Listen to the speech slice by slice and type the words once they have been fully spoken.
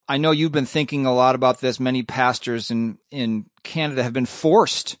I know you've been thinking a lot about this. Many pastors in Canada have been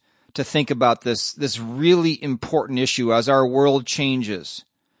forced to think about this really important issue as our world changes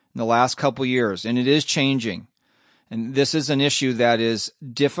in the last couple of years, and it is changing. And this is an issue that is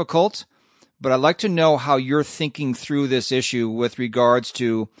difficult, but I'd like to know how you're thinking through this issue with regards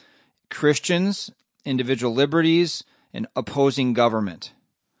to Christians, individual liberties, and opposing government.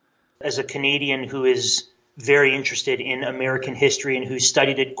 As a Canadian who is very interested in American history and who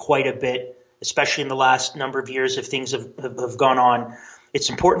studied it quite a bit, especially in the last number of years if things have gone on, it's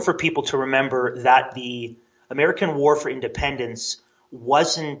important for people to remember that the American War for Independence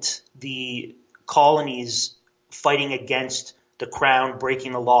wasn't the colonies fighting against the crown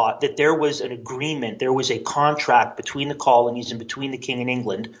breaking the law, that there was an agreement, there was a contract between the colonies and between the king in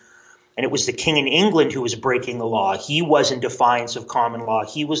England, and it was the king in England who was breaking the law. He was in defiance of common law.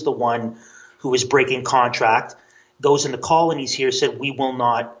 He was the one who was breaking contract. Those in the colonies here said, we will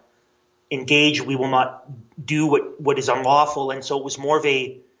not engage, we will not do what is unlawful, and so it was more of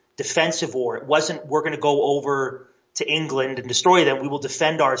a defensive war. It wasn't, we're going to go over to England and destroy them. We will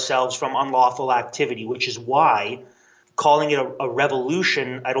defend ourselves from unlawful activity, which is why calling it a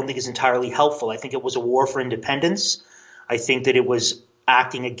revolution I don't think is entirely helpful. I think it was a war for independence. I think that it was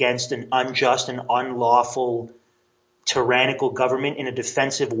acting against an unjust and unlawful tyrannical government in a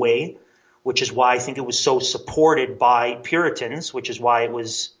defensive way, which is why I think it was so supported by Puritans, which is why it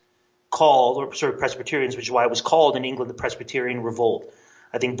was called, or sorry, Presbyterians, which is why it was called in England the Presbyterian Revolt.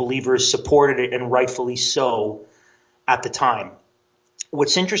 I think believers supported it, and rightfully so, at the time.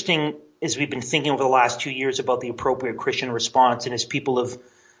 What's interesting is we've been thinking over the last 2 years about the appropriate Christian response, and as people have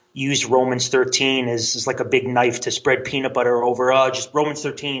used Romans 13 as like a big knife to spread peanut butter over, just Romans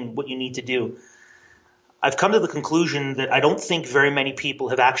 13, what you need to do. I've come to the conclusion that I don't think very many people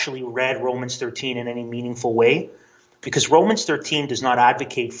have actually read Romans 13 in any meaningful way, because Romans 13 does not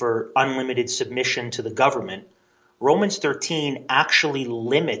advocate for unlimited submission to the government. Romans 13 actually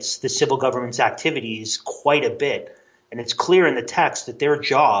limits the civil government's activities quite a bit. And it's clear in the text that their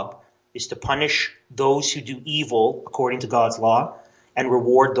job is to punish those who do evil according to God's law and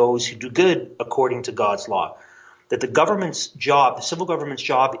reward those who do good according to God's law. That the government's job, the civil government's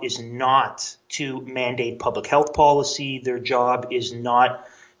job, is not to mandate public health policy. Their job is not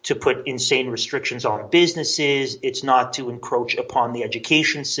to put insane restrictions on businesses. It's not to encroach upon the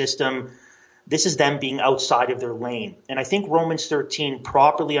education system. This is them being outside of their lane. And I think Romans 13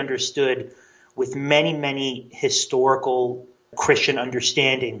 properly understood with many, many historical Christian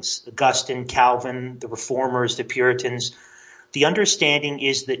understandings, Augustine, Calvin, the Reformers, the Puritans. The understanding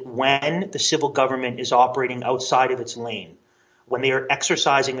is that when the civil government is operating outside of its lane, when they are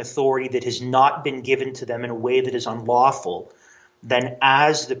exercising authority that has not been given to them in a way that is unlawful, then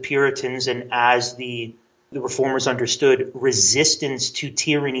as the Puritans and as the Reformers understood, resistance to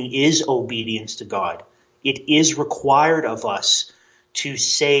tyranny is obedience to God. It is required of us to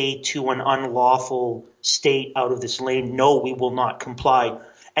say to an unlawful state out of this lane, no, we will not comply.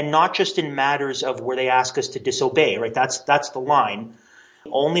 And not just in matters of where they ask us to disobey, right? That's the line.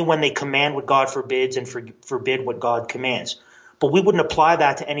 Only when they command what God forbids and forbid what God commands. But we wouldn't apply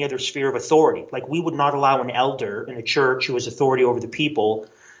that to any other sphere of authority. Like we would not allow an elder in a church who has authority over the people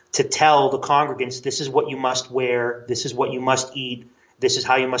to tell the congregants, this is what you must wear, this is what you must eat, this is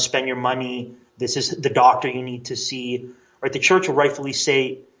how you must spend your money, this is the doctor you need to see. Right? The church will rightfully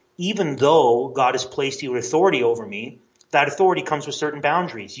say, even though God has placed you with authority over me, that authority comes with certain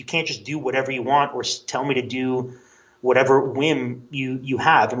boundaries. You can't just do whatever you want or tell me to do whatever whim you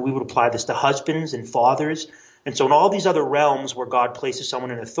have. And we would apply this to husbands and fathers. And so in all these other realms where God places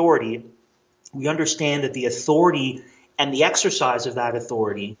someone in authority, we understand that the authority and the exercise of that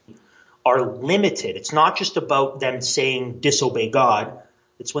authority are limited. It's not just about them saying disobey God.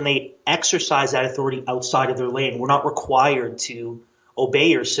 It's when they exercise that authority outside of their lane. We're not required to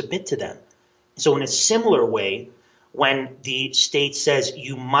obey or submit to them. So in a similar way, when the state says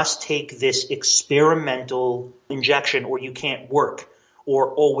you must take this experimental injection or you can't work,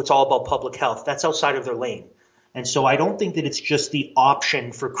 or, oh, it's all about public health, that's outside of their lane. And so I don't think that it's just the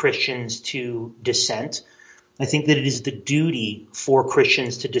option for Christians to dissent. I think that it is the duty for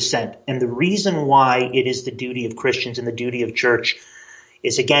Christians to dissent. And the reason why it is the duty of Christians and the duty of church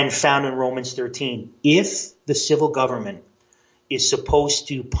is again found in Romans 13. If the civil government is supposed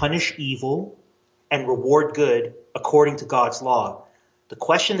to punish evil and reward good according to God's law, the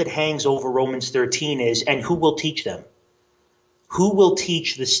question that hangs over Romans 13 is, and who will teach them? Who will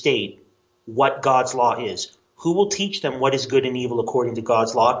teach the state what God's law is? Who will teach them what is good and evil according to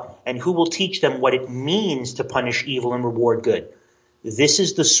God's law? And who will teach them what it means to punish evil and reward good? This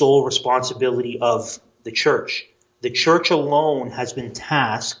is the sole responsibility of the church. The church alone has been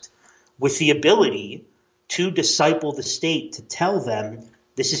tasked with the ability to disciple the state, to tell them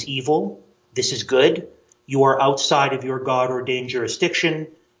this is evil, this is good, you are outside of your God-ordained jurisdiction,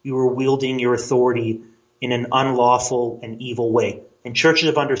 you are wielding your authority in an unlawful and evil way. And churches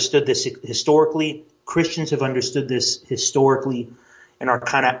have understood this historically, Christians have understood this historically, in our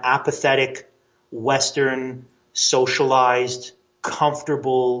kind of apathetic, Western, socialized,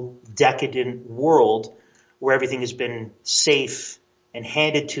 comfortable, decadent world where everything has been safe and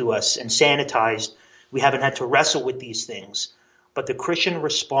handed to us and sanitized. We haven't had to wrestle with these things. But the Christian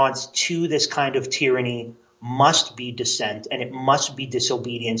response to this kind of tyranny must be dissent, and it must be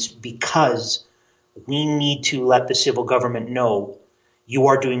disobedience, because we need to let the civil government know you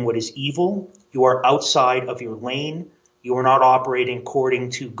are doing what is evil, you are outside of your lane, you are not operating according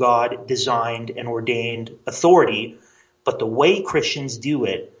to God-designed and ordained authority. But the way Christians do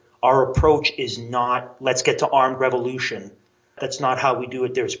it, our approach is not, let's get to armed revolution. That's not how we do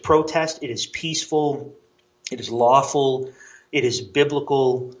it. There's protest. It is peaceful. It is lawful. It is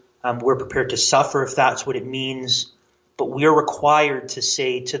biblical. We're prepared to suffer if that's what it means. But we are required to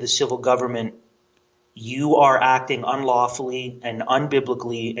say to the civil government, you are acting unlawfully and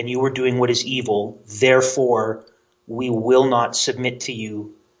unbiblically, and you are doing what is evil. Therefore, we will not submit to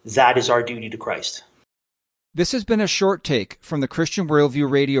you. That is our duty to Christ. This has been a short take from the Christian Worldview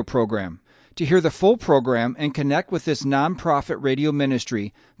radio program. To hear the full program and connect with this nonprofit radio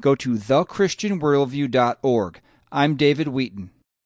ministry, go to thechristianworldview.org. I'm David Wheaton.